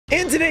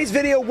In today's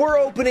video, we're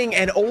opening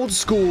an old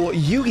school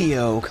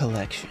Yu-Gi-Oh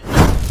collection.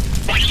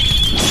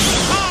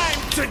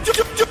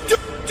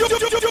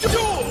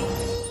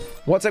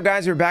 What's up,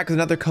 guys? We're back with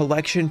another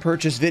collection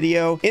purchase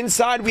video.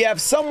 Inside, we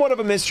have somewhat of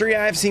a mystery.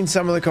 I have seen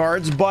some of the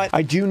cards, but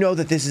I do know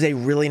that this is a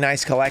really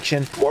nice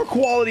collection. More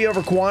quality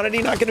over quantity.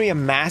 Not going to be a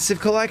massive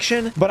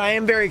collection, but I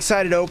am very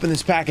excited to open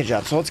this package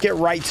up. So let's get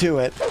right to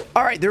it.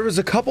 All right, there was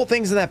a couple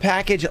things in that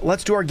package.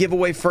 Let's do our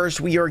giveaway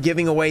first. We are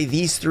giving away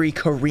these 3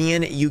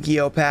 Korean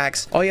Yu-Gi-Oh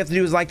packs. All you have to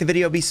do is like the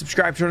video, be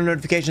subscribed, turn on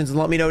notifications, and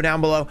let me know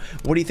down below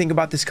what do you think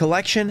about this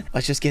collection.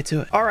 Let's just get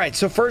to it. All right,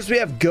 so first we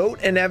have Goat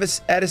and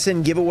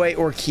Edison giveaway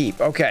or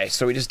keep. Okay,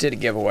 so we just did a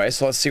giveaway,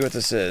 so let's see what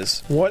this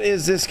is. What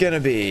is this gonna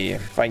be?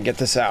 If I can get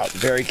this out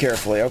very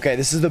carefully. Okay,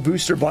 this is the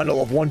booster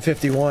bundle of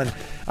 151.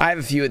 I have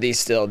a few of these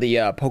still, the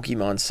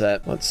Pokemon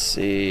set. Let's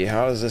see,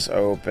 how does this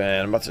open?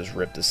 I'm about to just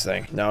rip this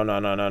thing. No,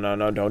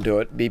 don't do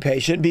it. Be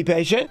patient, be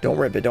patient. Don't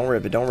rip it, don't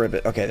rip it, don't rip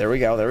it. Okay, there we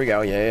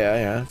go,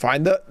 yeah.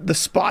 Find the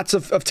spots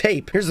of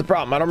tape. Here's the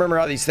problem, I don't remember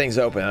how these things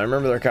open. I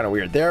remember they're kind of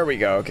weird. There we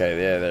go,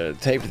 okay, yeah, they're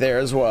taped there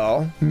as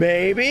well.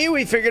 Maybe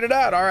we figured it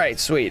out. All right,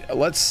 sweet.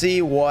 Let's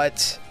see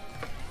what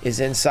is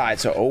inside.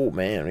 So, oh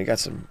man, we got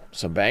some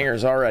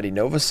bangers already.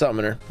 Nova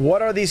Summoner.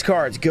 What are these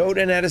cards? Goat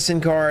and Edison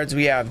cards.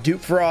 We have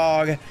Duke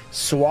Frog,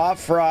 Swap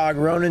Frog,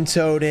 Ronin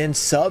Toadin,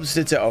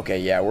 Substitute. Okay,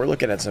 yeah, we're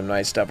looking at some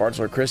nice stuff.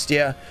 Artsler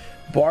Christia,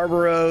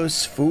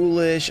 Barbaros,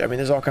 Foolish. I mean,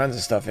 there's all kinds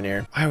of stuff in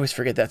here. I always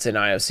forget that's in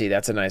IOC.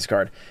 That's a nice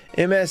card.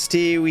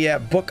 MST. We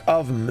have Book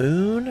of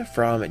Moon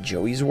from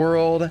Joey's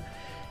World.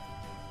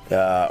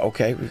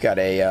 Okay, we've got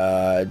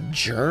a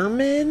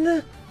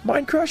German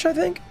Mind Crush, I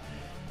think.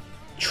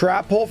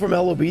 Trap Hole from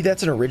LOB,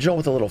 that's an original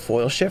with a little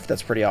foil shift.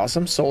 That's pretty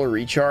awesome. Solar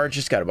Recharge,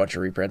 just got a bunch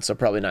of reprints, so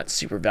probably not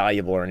super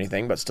valuable or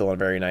anything, but still a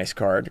very nice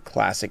card.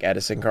 Classic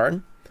Edison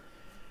card.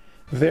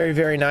 Very,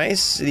 very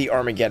nice. The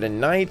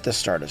Armageddon Knight, the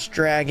Stardust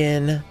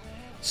Dragon.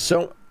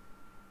 So,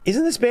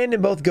 isn't this banned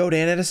in both Goat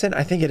and Edison?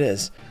 I think it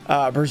is.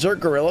 Berserk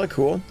Gorilla,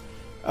 cool.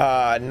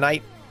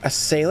 Knight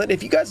Assailant.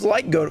 If you guys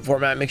like Goat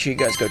format, make sure you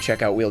guys go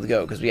check out Wheel to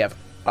Go, because we have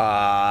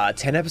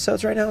 10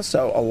 episodes right now,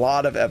 so a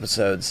lot of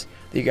episodes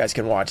that you guys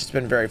can watch. It's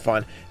been very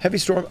fun. Heavy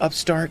Storm,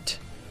 Upstart,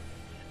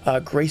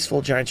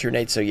 Graceful Giant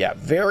Urinate. So yeah,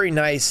 very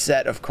nice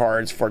set of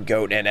cards for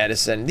Goat and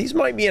Edison. These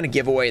might be in a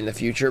giveaway in the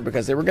future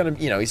because they were gonna,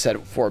 you know, he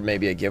said for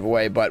maybe a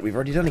giveaway, but we've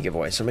already done a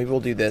giveaway, so maybe we'll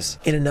do this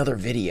in another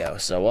video.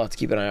 So we'll have to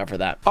keep an eye out for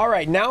that. All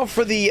right, now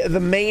for the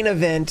main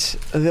event,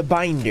 the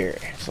binder.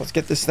 So let's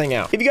get this thing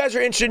out. If you guys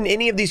are interested in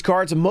any of these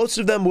cards, most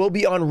of them will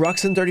be on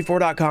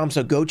ruxin34.com,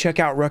 so go check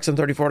out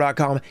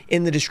ruxin34.com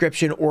in the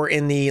description or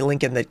in the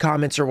link in the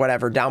comments or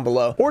whatever down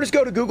below. Or just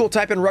go to Google,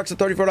 type in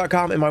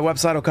ruxin34.com, and my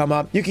website will come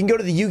up. You can go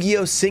to the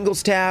Yu-Gi-Oh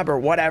singles tab or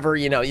whatever,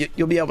 you know,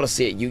 you'll be able to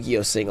see it.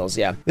 Yu-Gi-Oh singles,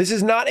 yeah. This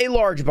is not a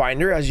large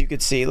binder, as you can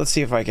see. Let's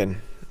see if I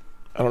can,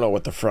 I don't know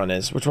what the front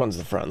is. Which one's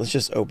the front? Let's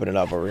just open it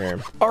up over here.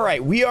 All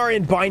right, we are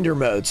in binder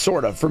mode,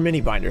 sort of, for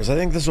mini binders. I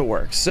think this will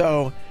work.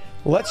 So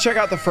let's check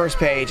out the first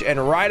page,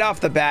 and right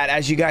off the bat,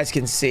 as you guys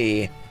can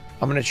see,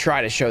 I'm gonna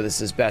try to show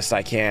this as best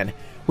I can.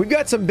 We've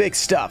got some big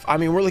stuff. I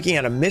mean, we're looking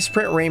at a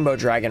misprint Rainbow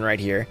Dragon right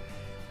here.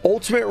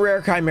 Ultimate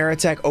Rare Chimera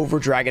Tech Over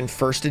Dragon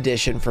First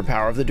Edition for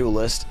Power of the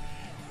Duelist.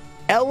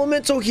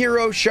 Elemental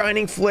Hero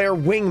Shining Flare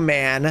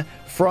Wingman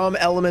from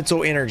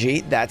Elemental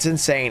Energy. That's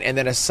insane. And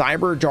then a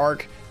Cyber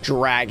Dark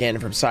Dragon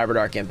from Cyber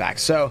Dark Impact.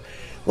 So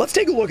let's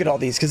take a look at all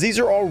these, because these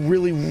are all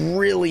really,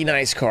 really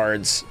nice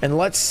cards. And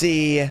let's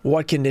see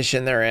what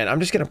condition they're in. I'm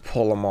just going to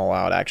pull them all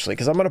out, actually,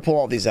 because I'm going to pull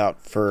all these out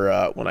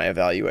for when I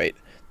evaluate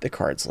the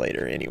cards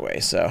later anyway.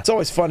 So it's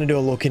always fun to do a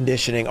little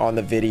conditioning on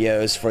the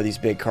videos for these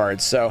big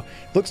cards. So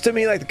looks to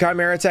me like the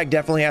Chimera Tech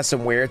definitely has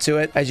some wear to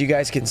it. As you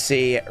guys can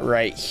see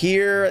right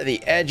here, the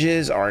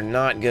edges are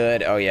not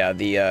good. Oh yeah,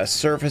 the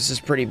surface is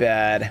pretty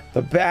bad.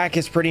 The back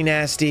is pretty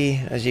nasty.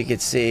 As you can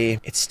see,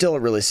 it's still a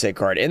really sick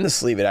card. In the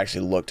sleeve, it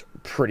actually looked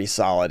pretty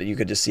solid. You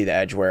could just see the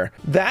edge wear.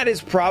 That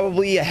is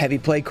probably a heavy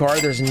play card.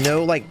 There's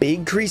no like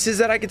big creases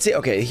that I could see.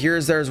 Okay,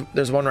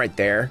 there's one right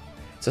there.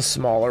 It's a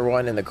smaller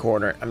one in the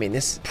corner. I mean,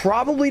 this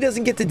probably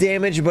doesn't get the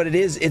damage, but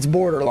it's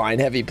borderline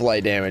heavy play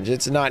damage.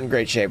 It's not in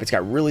great shape. It's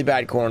got really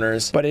bad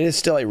corners, but it is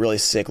still a really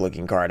sick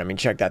looking card. I mean,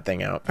 check that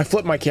thing out. I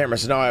flipped my camera,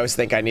 so now I always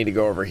think I need to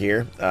go over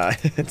here.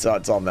 It's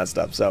all messed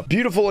up. So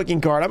beautiful looking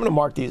card. I'm gonna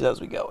mark these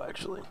as we go,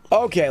 actually.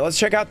 Okay, let's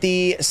check out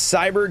the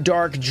Cyber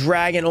Dark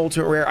Dragon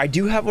Ultimate Rare. I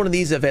do have one of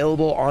these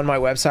available on my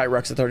website,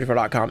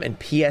 ruxin34.com, and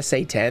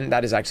PSA 10.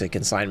 That is actually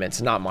consignment.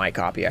 It's not my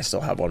copy. I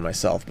still have one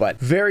myself, but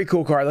very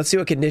cool card. Let's see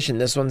what condition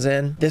this one's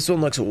in. This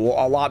one looks a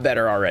lot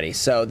better already.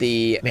 So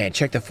man,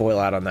 check the foil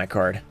out on that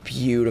card.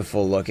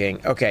 Beautiful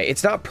looking. Okay,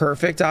 it's not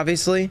perfect,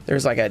 obviously.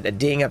 There's like a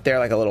ding up there,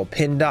 like a little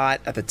pin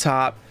dot at the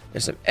top.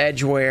 There's some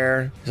edge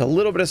wear. There's a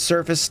little bit of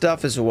surface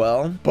stuff as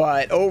well.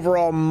 But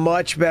overall,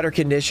 much better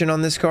condition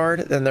on this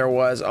card than there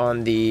was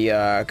on the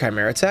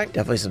Chimera Tech.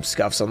 Definitely some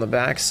scuffs on the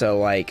back. So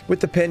like with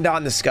the pin dot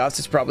and the scuffs,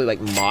 it's probably like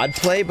mod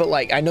play. But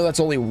like I know that's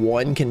only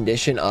one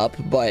condition up,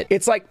 but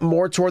it's like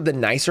more toward the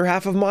nicer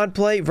half of mod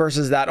play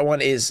versus that one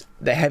is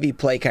the heavy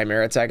play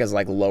Chimera attack is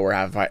like lower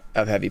half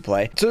of heavy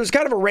play. So there's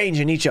kind of a range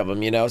in each of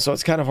them, you know, so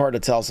it's kind of hard to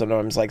tell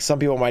sometimes. Like some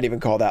people might even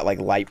call that like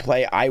light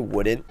play. I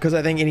wouldn't, because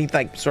I think any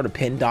like sort of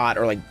pin dot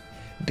or like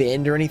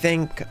bend or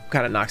anything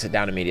kind of knocks it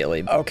down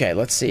immediately. Okay,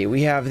 let's see.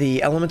 We have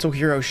the Elemental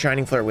Hero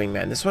Shining Flare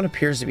Wingman. This one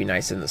appears to be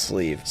nice in the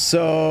sleeve.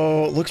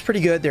 So looks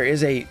pretty good. There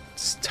is a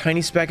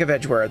tiny speck of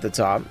edge wear at the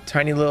top,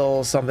 tiny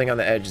little something on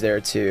the edge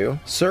there too.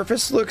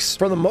 Surface looks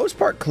for the most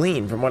part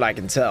clean from what I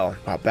can tell.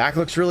 Back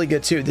looks really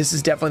good too. This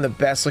is definitely the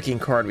best looking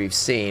card we've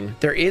seen.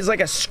 There is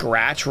like a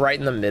scratch right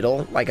in the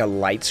middle, like a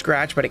light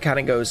scratch, but it kind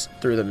of goes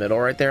through the middle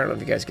right there. I don't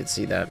know if you guys could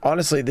see that.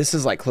 Honestly, this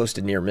is like close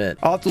to near mint.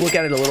 I'll have to look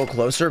at it a little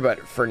closer, but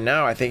for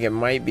now I think it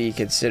might be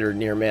considered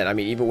near mint. I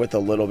mean, even with a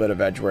little bit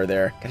of edge wear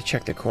there. Gotta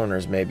check the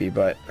corners maybe,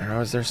 but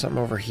is there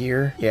something over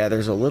here? Yeah,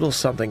 there's a little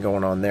something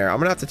going on there. I'm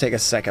gonna have to take a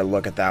second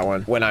look at that one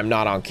when I'm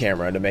not on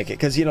camera to make it,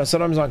 because you know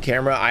sometimes on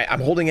camera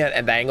I'm holding it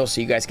at the angle so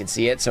you guys can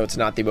see it, so it's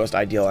not the most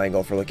ideal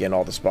angle for looking at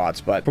all the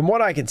spots, but from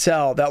what I can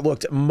tell that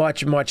looked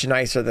much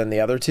nicer than the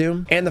other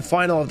two. And the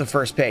final of the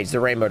first page, the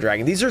Rainbow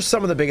Dragon. These are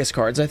some of the biggest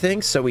cards I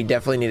think, so we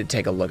definitely need to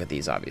take a look at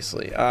these.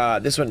 Obviously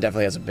this one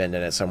definitely has a bend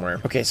in it somewhere.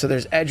 Okay, so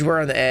there's edge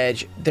wear on the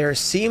edge. There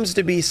seems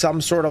to be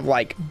some sort of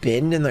like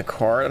bend in the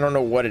card. I don't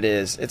know what it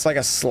is. It's like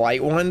a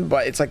slight one,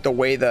 but it's like the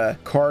way the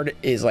card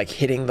is like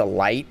hitting the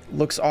light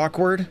looks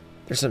awkward.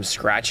 There's some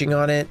scratching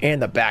on it, and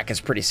the back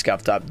is pretty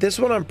scuffed up. This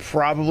one I'm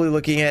probably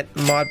looking at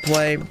mod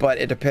play, but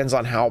it depends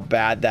on how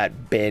bad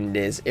that bend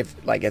is, if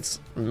like it's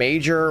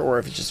major or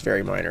if it's just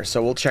very minor.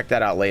 So we'll check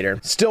that out later.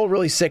 Still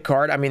really sick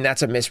card. I mean,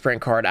 that's a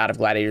misprint card out of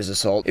Gladiator's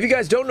Assault. If you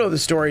guys don't know the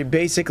story,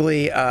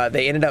 basically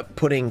they ended up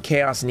putting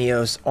Chaos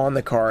Neos on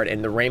the card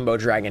in the Rainbow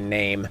Dragon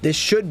name. This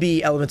should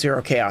be Elemental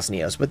Hero Chaos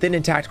Neos, but then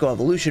in Tactical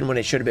Evolution, when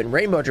it should have been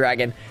Rainbow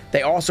Dragon,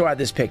 they also had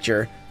this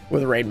picture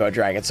with a Rainbow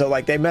Dragon. So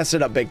like they messed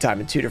it up big time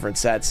in two different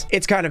sets.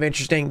 It's kind of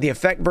interesting. The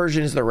effect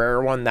version is the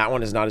rarer one. That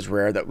one is not as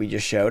rare that we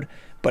just showed,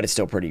 but it's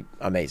still pretty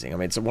amazing. I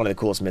mean, it's one of the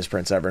coolest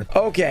misprints ever.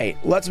 Okay,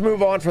 let's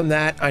move on from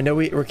that. I know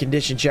we're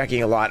condition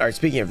checking a lot. All right,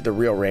 speaking of the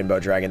real Rainbow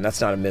Dragon,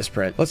 that's not a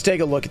misprint. Let's take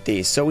a look at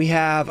these. So we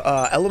have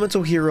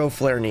Elemental Hero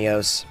Flare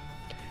Neos,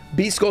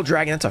 Beast Skull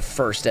Dragon. That's a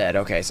first ed.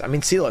 Okay, so I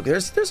mean, see, look,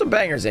 there's some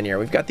bangers in here.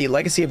 We've got the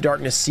Legacy of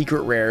Darkness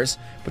secret rares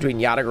between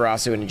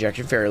Yatagarasu and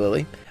Injection Fairy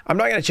Lily. I'm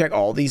not going to check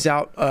all these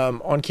out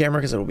on camera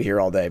because it'll be here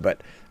all day,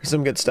 but there's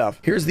some good stuff.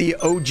 Here's the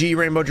OG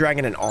Rainbow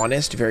Dragon and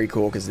Honest. Very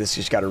cool because this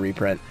just got a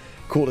reprint.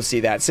 Cool to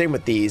see that. Same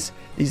with these.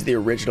 These are the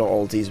original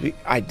ultis.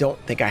 I don't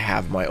think I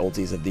have my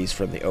ultis of these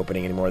from the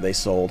opening anymore. They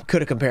sold.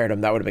 Could have compared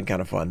them. That would have been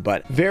kind of fun,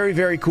 but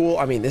very cool.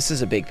 I mean, this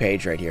is a big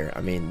page right here.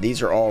 I mean,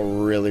 these are all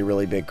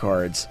really big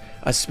cards,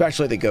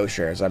 especially the Ghost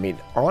Rares. I mean,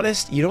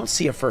 Honest, you don't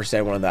see a first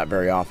ed one of that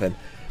very often.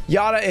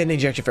 Yada and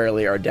Injection Fairy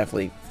Lily are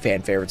definitely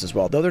fan favorites as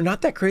well, though they're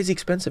not that crazy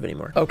expensive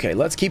anymore. Okay,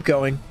 let's keep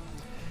going.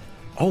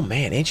 Oh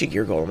man, Ancient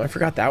Gear Golem. I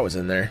forgot that was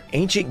in there.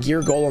 Ancient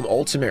Gear Golem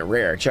Ultimate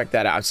Rare. Check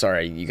that out. I'm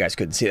sorry, you guys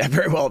couldn't see that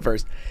very well at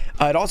first.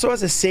 It also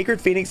has a Sacred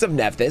Phoenix of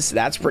Nephthys.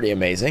 That's pretty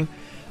amazing.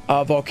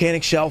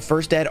 Volcanic Shell,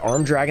 First Ed,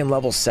 Armed Dragon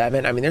level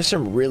 7. I mean, there's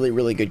some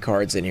really good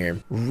cards in here.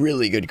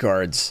 Really good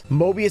cards.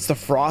 Mobius the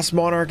Frost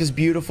Monarch is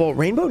beautiful.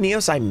 Rainbow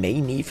Neos I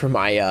may need for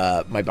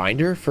my my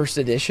binder, first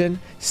edition.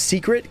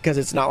 Secret, because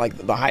it's not like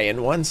the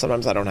high-end one.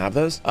 Sometimes I don't have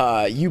those.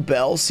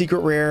 Yubel, Secret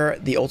Rare,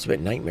 the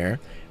Ultimate Nightmare.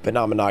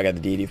 Vanamanaga,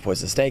 the Deity of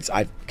Poison Snakes.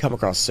 I've come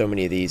across so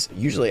many of these.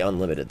 Usually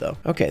unlimited, though.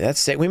 Okay,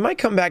 that's it. We might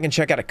come back and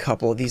check out a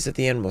couple of these at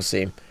the end. We'll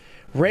see.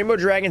 Rainbow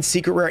Dragon,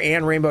 Secret Rare,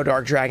 and Rainbow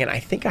Dark Dragon. I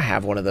think I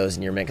have one of those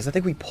in your mint, because I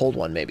think we pulled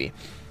one, maybe,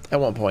 at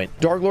one point.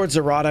 Dark Lord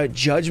Zerata,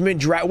 Judgment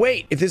Dragon.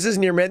 Wait, if this is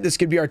near mint, this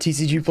could be our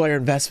TCG player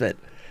investment.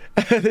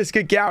 This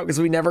could count, because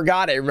we never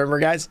got it. Remember,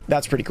 guys?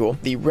 That's pretty cool.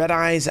 The Red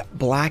Eyes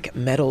Black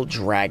Metal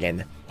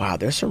Dragon. Wow,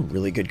 there's some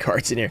really good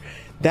cards in here.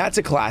 That's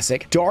a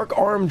classic. Dark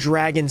Arm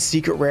Dragon,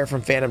 Secret Rare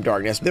from Phantom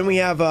Darkness. Then we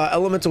have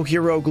Elemental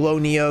Hero Glow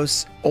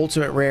Neos,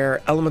 Ultimate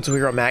Rare, Elemental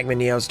Hero Magma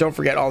Neos. Don't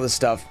forget all this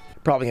stuff.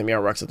 Probably gonna be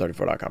on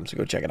Ruxel34.com, so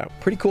go check it out.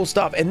 Pretty cool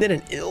stuff. And then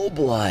an Ill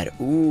Blood.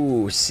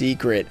 Ooh,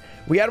 secret.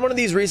 We had one of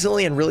these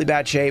recently in really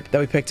bad shape that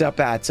we picked up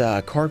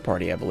at Card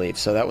Party, I believe.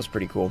 So that was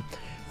pretty cool.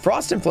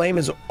 Frost and Flame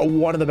is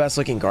one of the best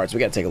looking cards. We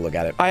gotta take a look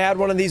at it. I had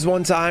one of these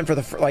one time for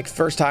the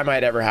first time I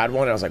had ever had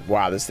one. I was like,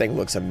 wow, this thing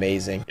looks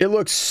amazing. It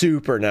looks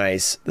super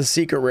nice. The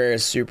secret rare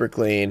is super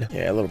clean.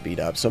 Yeah, a little beat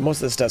up. So most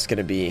of this stuff's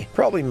gonna be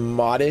probably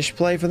modish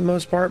play for the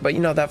most part, but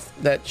you know,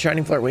 that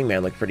Shining Flare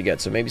Wingman looked pretty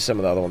good. So maybe some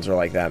of the other ones are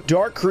like that.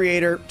 Dark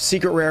Creator,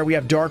 Secret Rare. We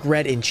have Dark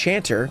Red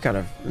Enchanter. Kind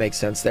of makes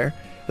sense there.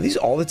 Are these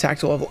all the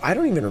tactical level? I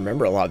don't even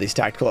remember a lot of these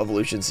tactical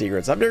evolution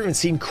secrets. I've never even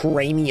seen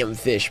Cranium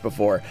Fish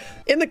before.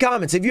 In the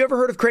comments, have you ever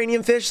heard of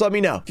Cranium Fish? Let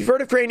me know. If you've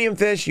heard of Cranium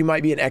Fish, you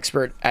might be an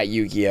expert at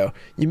Yu-Gi-Oh!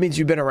 It means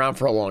you've been around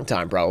for a long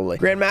time, probably.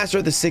 Grandmaster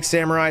of the Six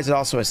Samurais is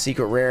also a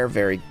secret rare.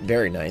 Very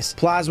nice.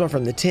 Plasma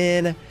from the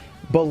Tin.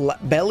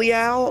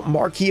 Belial,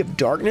 Marquis of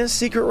Darkness,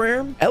 secret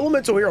rare.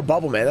 Elemental Hero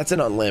Bubble Man, that's an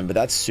unlim, but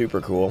that's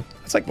super cool.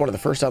 It's like one of the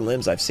first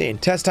unlims I've seen.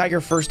 Test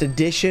Tiger first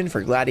edition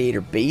for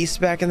Gladiator Base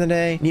back in the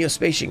day.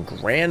 Neospatian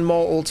Grand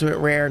Mole ultimate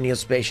rare.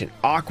 Neospatian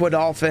Aqua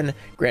Dolphin.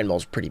 Grand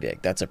Mole's pretty big.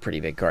 That's a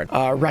pretty big card.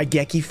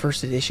 Raigeki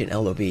first edition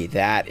LOB.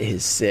 That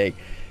is sick.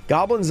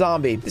 Goblin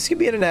Zombie. This could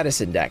be in an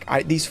Edison deck.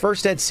 These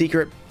first ed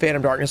secret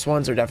Phantom Darkness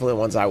ones are definitely the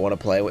ones I want to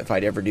play if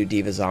I'd ever do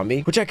Diva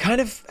Zombie, which I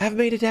kind of have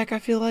made a deck, I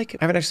feel like. I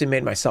haven't actually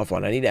made myself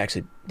one. I need to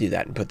actually do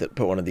that and put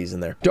one of these in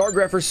there. Dark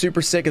Greffer's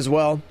super sick as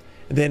well.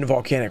 And then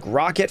Volcanic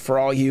Rocket for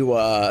all you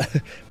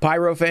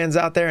Pyro fans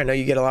out there. I know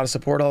you get a lot of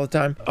support all the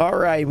time. All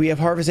right, we have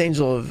Harvest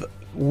Angel of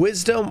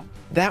Wisdom.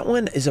 That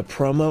one is a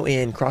promo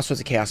in Crossroads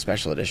of Chaos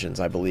Special Editions,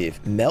 I believe.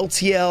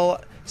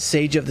 Meltiel,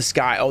 Sage of the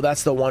Sky. Oh,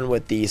 that's the one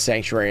with the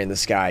Sanctuary in the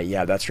Sky.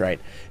 Yeah, that's right.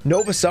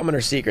 Nova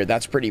Summoner Secret.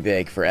 That's pretty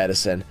big for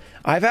Edison.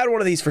 I've had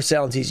one of these for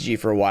sale in TCG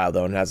for a while,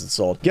 though, and hasn't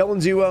sold.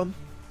 Gelenzuo,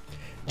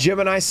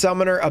 Gemini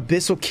Summoner,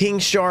 Abyssal King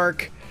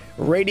Shark,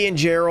 Radiant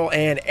Gerald,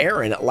 and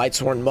Aaron,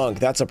 Lightsworn Monk.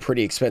 That's a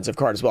pretty expensive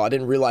card as well. I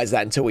didn't realize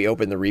that until we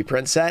opened the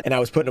reprint set, and I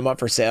was putting them up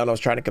for sale, and I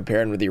was trying to compare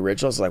them with the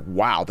originals. Like,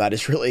 wow, that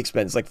is really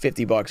expensive. It's like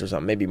 50 bucks or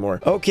something, maybe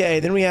more.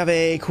 Okay, then we have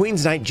a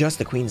Queen's Knight, just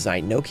the Queen's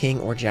Knight. No King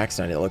or Jack's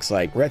Knight, it looks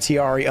like.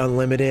 Retiari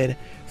Unlimited,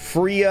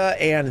 Freya,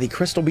 and the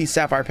Crystal Beast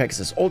Sapphire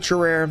Pegasus Ultra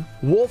Rare.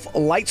 Wolf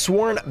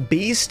Lightsworn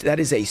Beast. That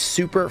is a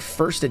super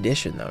first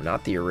edition, though.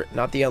 Not the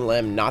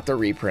Unlim, not the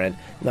reprint.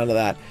 None of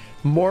that.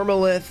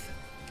 Mormalith,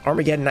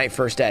 Armageddon Knight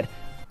First Ed.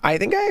 I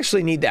think I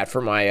actually need that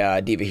for my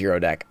Diva Hero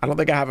deck. I don't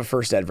think I have a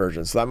first ed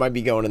version, so that might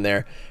be going in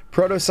there.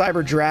 Proto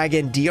Cyber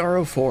Dragon,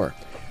 DRO4.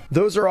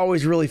 Those are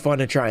always really fun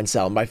to try and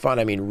sell. And by fun,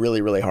 I mean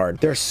really, really hard.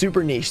 They're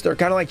super niche. They're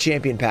kind of like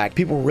Champion Pack.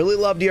 People really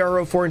love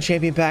DRO4 and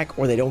Champion Pack,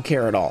 or they don't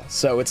care at all.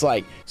 So it's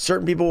like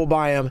certain people will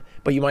buy them,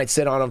 but you might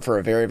sit on them for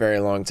a very, very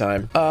long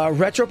time.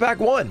 Retro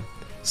Pack 1.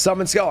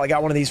 Summon Skull. I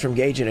got one of these from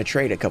Gage in a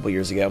trade a couple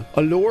years ago.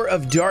 Allure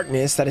of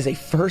Darkness. That is a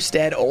first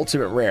ed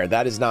ultimate rare.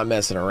 That is not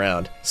messing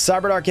around.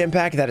 Cyberdark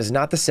Impact. That is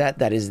not the set.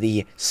 That is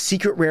the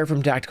secret rare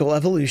from Tactical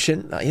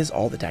Evolution. He has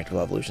all the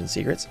Tactical Evolution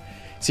secrets.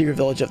 Secret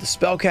Village of the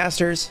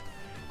Spellcasters.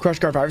 Crush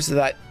Card Virus. So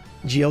that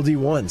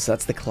GLD1. So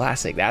that's the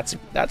classic. That's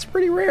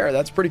pretty rare.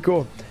 That's pretty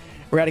cool.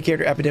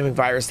 Eradicator Epidemic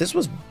Virus. This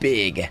was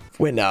big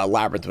when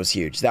Labyrinth was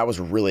huge. That was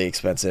really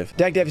expensive.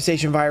 Deck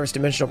Devastation Virus.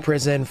 Dimensional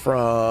Prison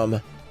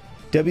from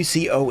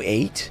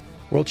WC08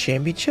 World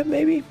Championship,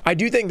 maybe? I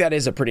do think that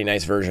is a pretty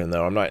nice version,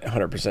 though. I'm not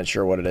 100%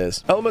 sure what it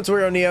is. Elemental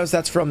Hero Neos,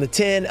 that's from the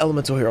tin.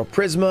 Elemental Hero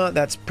Prisma,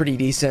 that's pretty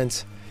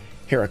decent.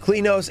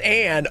 Heraklinos,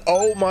 and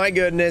oh my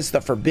goodness, the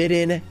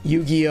Forbidden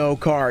Yu-Gi-Oh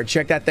card.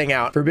 Check that thing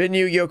out. Forbidden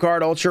Yu-Gi-Oh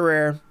card, ultra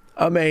rare.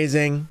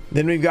 Amazing.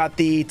 Then we've got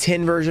the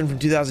tin version from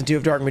 2002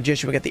 of Dark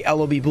Magician. We got the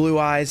LOB Blue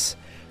Eyes.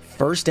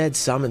 First Ed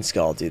Summon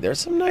Skull, dude. There's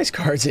some nice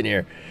cards in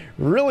here.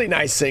 Really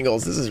nice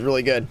singles. This is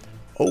really good.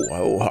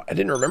 Oh, I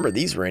didn't remember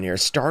these were in here.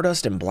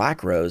 Stardust and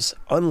Black Rose,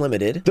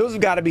 Unlimited. Those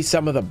have got to be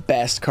some of the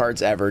best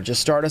cards ever.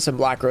 Just Stardust and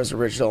Black Rose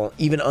original,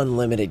 even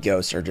Unlimited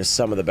Ghosts are just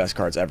some of the best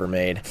cards ever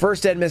made.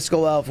 First Ed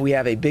Mystical Elf, we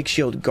have a Big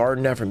Shield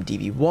Gardena from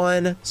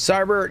DV1,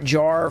 Cyber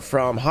Jar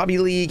from Hobby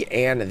League,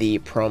 and the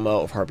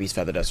promo of Harpy's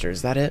Feather Duster.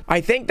 Is that it?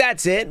 I think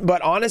that's it,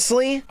 but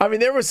honestly, I mean,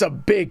 there was some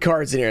big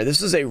cards in here.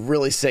 This is a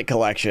really sick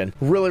collection.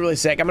 Really, really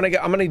sick. I'm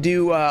gonna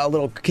do a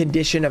little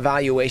condition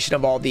evaluation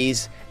of all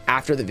these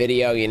after the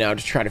video, you know,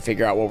 to try to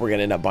figure out what we're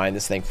gonna end up buying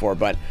this thing for.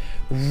 But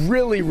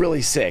really,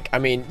 really sick. I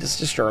mean,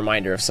 just a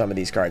reminder of some of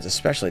these cards,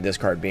 especially this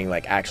card being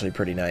like actually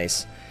pretty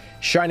nice.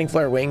 Shining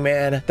Flare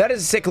Wingman. That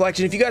is a sick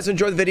collection. If you guys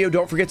enjoyed the video,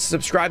 don't forget to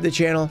subscribe to the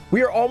channel.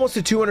 We are almost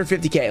to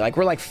 250K. Like,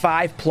 we're like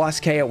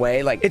 5+K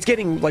away. Like, it's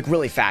getting like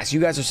really fast. You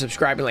guys are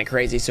subscribing like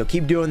crazy, so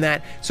keep doing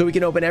that so we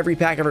can open every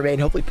pack ever made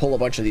and hopefully pull a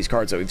bunch of these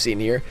cards that we've seen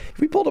here. If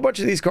we pulled a bunch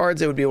of these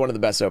cards, it would be one of the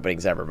best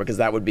openings ever, because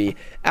that would be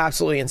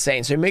absolutely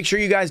insane. So make sure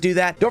you guys do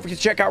that. Don't forget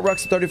to check out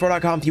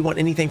Ruxin34.com if you want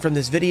anything from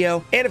this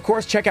video. And of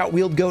course, check out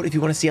Wheeled Goat if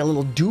you want to see a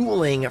little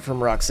dueling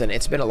from Ruxin.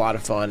 It's been a lot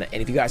of fun,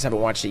 and if you guys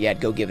haven't watched it yet,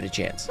 go give it a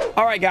chance.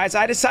 All right, guys,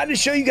 I decided to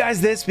show you guys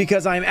this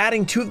because I'm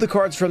adding 2 of the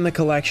cards from the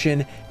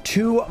collection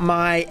to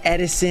my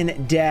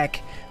Edison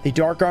deck. The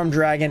Dark Arm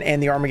Dragon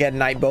and the Armageddon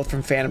Knight, both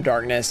from Phantom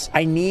Darkness.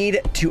 I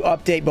need to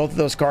update both of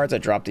those cards. I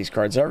dropped these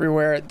cards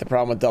everywhere. The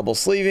problem with double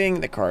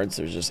sleeving, the cards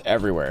are just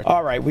everywhere.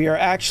 All right, we are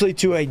actually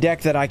to a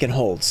deck that I can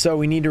hold. So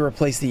we need to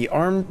replace the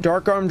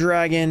Dark Arm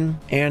Dragon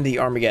and the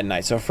Armageddon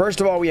Knight. So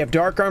first of all, we have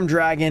Dark Arm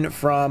Dragon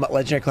from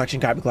Legendary Collection,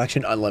 Kaiba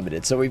Collection,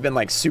 Unlimited. So we've been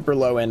like super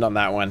low end on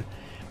that one.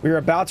 We're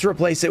about to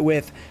replace it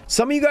with,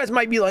 some of you guys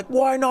might be like,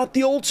 why not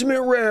the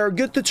Ultimate Rare?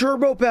 Get the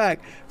Turbo Pack.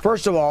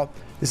 First of all,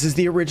 this is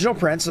the original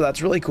print, so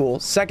that's really cool.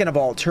 Second of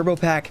all, Turbo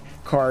Pack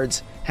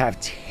cards have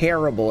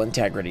terrible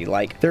integrity.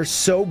 Like, they're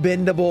so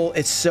bendable.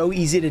 It's so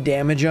easy to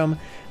damage them.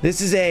 This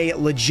is a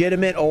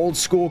legitimate old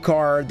school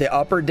card, the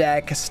upper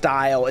deck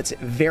style. It's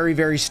very,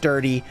 very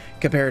sturdy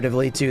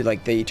comparatively to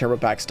like the Turbo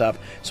Pack stuff.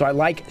 So I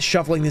like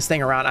shuffling this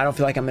thing around. I don't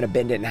feel like I'm going to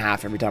bend it in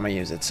half every time I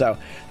use it. So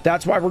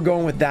that's why we're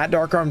going with that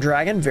Dark Arm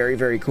Dragon. Very,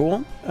 very cool.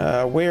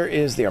 Where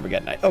is the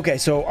Armageddon Knight? Okay,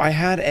 so I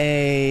had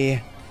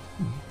a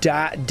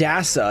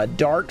DASA,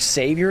 Dark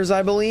Saviors,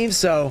 I believe.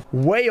 So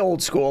way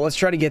old school. Let's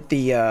try to get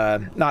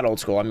the, not old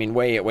school, I mean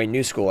way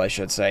new school, I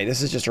should say.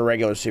 This is just a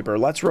regular super.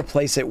 Let's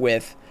replace it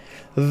with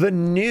the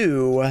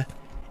new,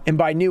 and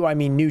by new, I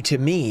mean new to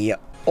me,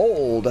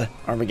 old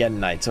Armageddon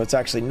Knight. So it's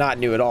actually not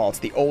new at all. It's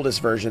the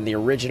oldest version, the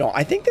original.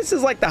 I think this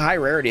is like the high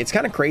rarity. It's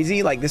kind of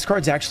crazy. Like this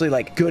card's actually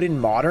like good and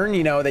modern.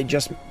 You know, they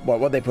just,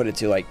 what they put it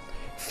to, like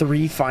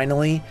 3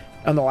 finally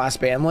on the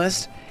last ban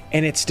list.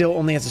 And it still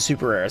only has a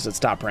super rare as its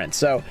top print.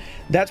 So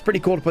that's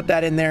pretty cool to put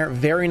that in there.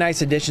 Very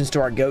nice additions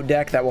to our GOAT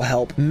deck that will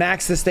help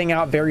max this thing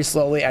out very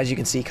slowly. As you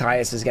can see,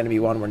 Caius is going to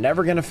be one we're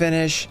never going to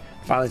finish.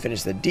 Finally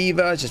finished the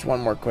Diva. Just one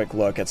more quick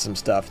look at some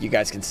stuff. You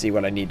guys can see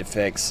what I need to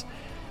fix.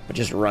 But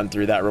just run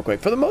through that real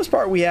quick. For the most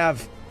part, we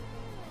have,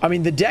 I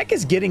mean, the deck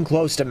is getting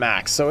close to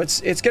max, so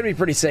it's going to be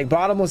pretty sick.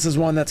 Bottomless is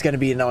one that's going to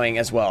be annoying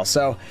as well.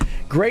 So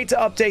great to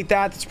update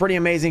that. That's pretty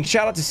amazing.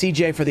 Shout out to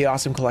CJ for the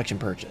awesome collection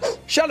purchase.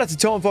 Shout out to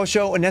Toinfo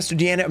Show, Ernesto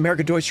Deanna,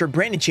 America Deutscher,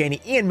 Brandon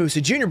Chaney, Ian Musa,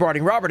 Junior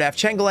Barding, Robert F.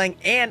 Chengalang,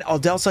 and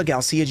Aldelsa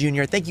Garcia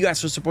Jr. Thank you guys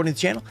for supporting the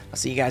channel. I'll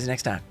see you guys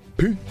next time.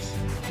 Peace.